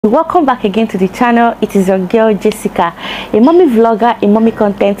Welcome back again to the channel. It is your girl Jessica, a mommy vlogger, a mommy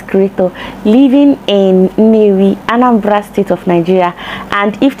content creator living in Nnewi, Anambra State of Nigeria.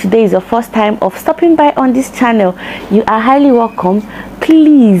 And if today is your first time of stopping by on this channel, you are highly welcome.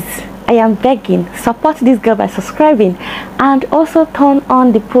 Please, I am begging, support this girl by subscribing and also turn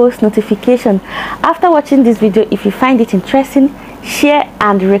on the post notification. After watching this video, if you find it interesting, share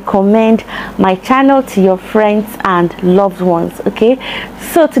and recommend my channel to your friends and loved ones. Okay,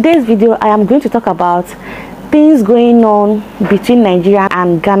 so today's video I am going to talk about things going on between Nigeria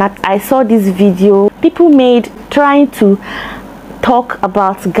and Ghana. I saw this video people made trying to talk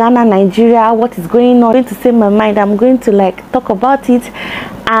about Ghana, Nigeria, what is going on. I'm going to say my mind. I'm going to talk about it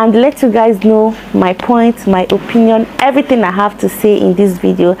and let you guys know my point, my opinion, everything I have to say in this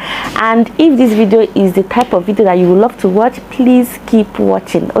video. And if this video is the type of video that you would love to watch, please keep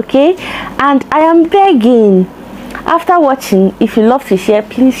watching. Okay, and I am begging, after watching, if you love to share,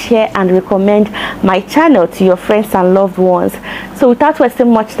 please share and recommend my channel to your friends and loved ones. So without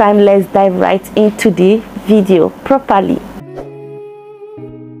wasting much time, let's dive right into the video properly.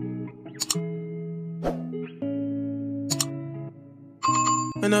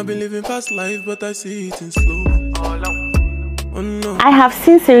 And I've been living fast life, but I see it in slow. Oh, no. I have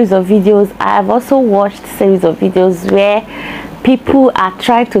seen series of videos. I have also watched series of videos where people are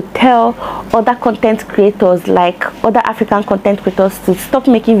trying to tell other content creators, like other African content creators, to stop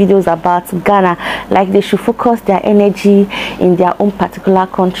making videos about Ghana, like they should focus their energy in their own particular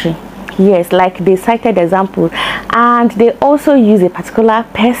country. Yes, like they cited examples, and they also use a particular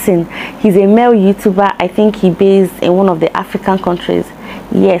person. He's a male YouTuber. I think he based in one of the African countries.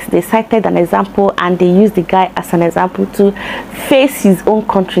 Yes, they cited an example and they used the guy as an example to face his own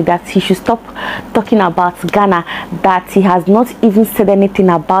country, that he should stop talking about Ghana, that he has not even said anything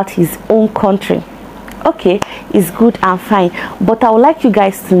about his own country. Okay, it's good and fine, but I would like you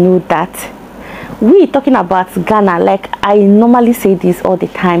guys to know that we talking about Ghana, like I normally say this all the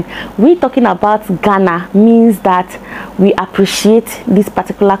time, we talking about Ghana means that we appreciate this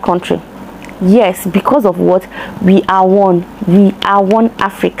particular country. Yes, because of what? We are one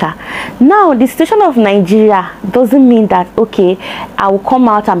Africa. Now the situation of Nigeria doesn't mean that okay, I will come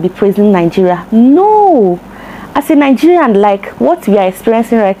out and be praising Nigeria. No, as a Nigerian, like what we are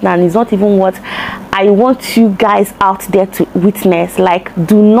experiencing right now is not even what I want you guys out there to witness. Like,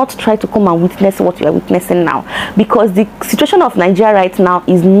 do not try to come and witness what we are witnessing now, because the situation of Nigeria right now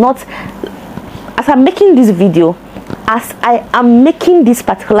is not, as I'm making this video, as I am making this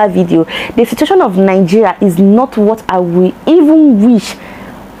particular video, the situation of Nigeria is not what I will even wish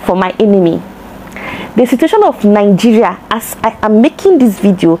for my enemy. The situation of Nigeria, as I am making this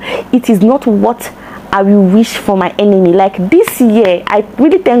video, it is not what I will wish for my enemy. Like this year, I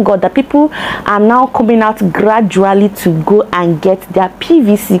really thank God that people are now coming out gradually to go and get their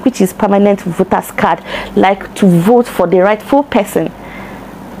PVC, which is permanent voters card, like to vote for the rightful person.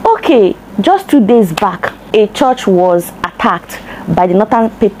 Okay, just 2 days back, a church was attacked by the northern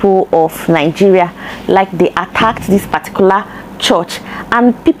people of Nigeria. Like they attacked this particular church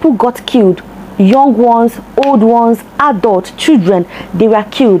and people got killed. Young ones, old ones, adults, children, they were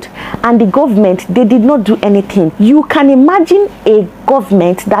killed, and the government, they did not do anything. You can imagine a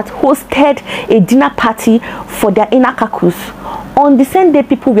government that hosted a dinner party for their inner caucus. On the same day,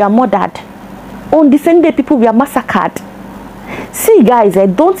 people were murdered. On the same day, people were massacred. See guys,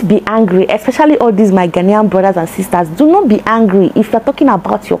 don't be angry, especially all these my Ghanaian brothers and sisters. Do not be angry if you're talking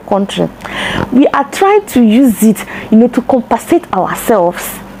about your country. We are trying to use it, to compensate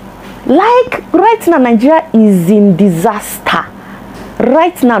ourselves. Like right now, Nigeria is in disaster.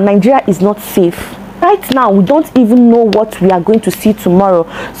 Right now, Nigeria is not safe. Right now, we don't even know what we are going to see tomorrow.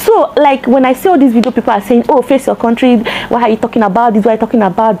 So like when I see all these video, people are saying, oh, face your country, why are you talking about this, why are you talking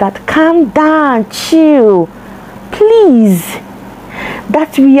about that? Calm down, chill, please.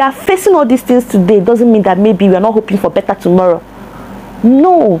 That we are facing all these things today doesn't mean that maybe we are not hoping for better tomorrow.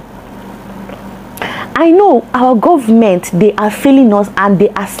 No, I know our government, they are failing us and they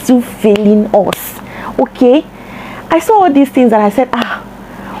are still failing us. Okay, I saw all these things and I said,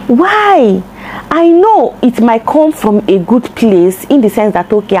 why? I know it might come from a good place, in the sense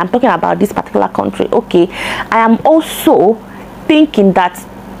that okay, I'm talking about this particular country. Okay, I am also thinking that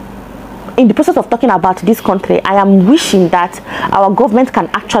in the process of talking about this country, I am wishing that our government can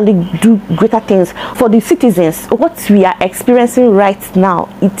actually do greater things for the citizens. What we are experiencing right now,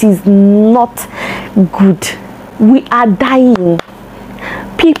 it is not good. We are dying.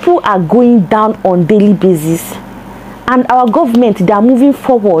 People are going down on daily basis, and our government, they are moving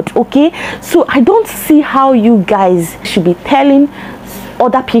forward. Okay, so I don't see how you guys should be telling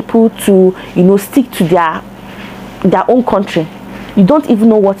other people to stick to their own country. you don't even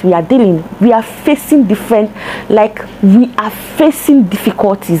know what we are dealing. We are facing different, like we are facing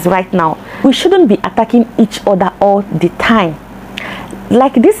difficulties right now. We shouldn't be attacking each other all the time.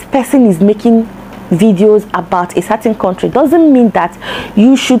 Like this person is making videos about a certain country doesn't mean that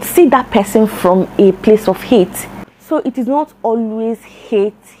you should see that person from a place of hate. So it is not always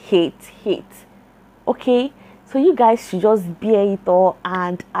hate. Okay, so you guys should just bear it all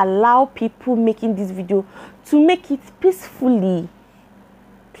and allow people making this video to make it peacefully.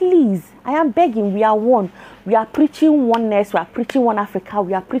 Please, I am begging. We are one. We are preaching oneness. We are preaching one Africa.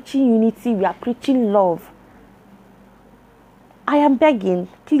 We are preaching unity. We are preaching love. I am begging,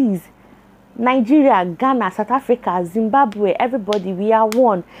 please. Nigeria, Ghana, South Africa, Zimbabwe, everybody, we are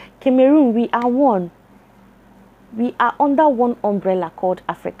one. Cameroon, we are one. We are under one umbrella called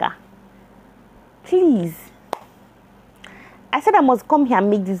Africa. Please. I said I must come here and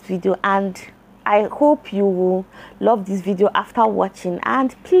make this video, and I hope you will love this video after watching.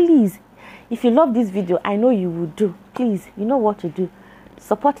 And please, if you love this video, I know you will do. Please, you know what to do.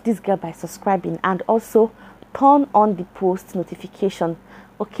 Support this girl by subscribing and also turn on the post notification.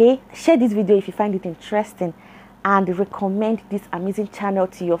 Okay, share this video if you find it interesting, and recommend this amazing channel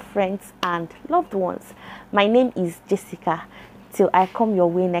to your friends and loved ones. My name is Jessica. Till I come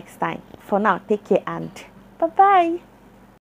your way next time. For now, take care and bye bye.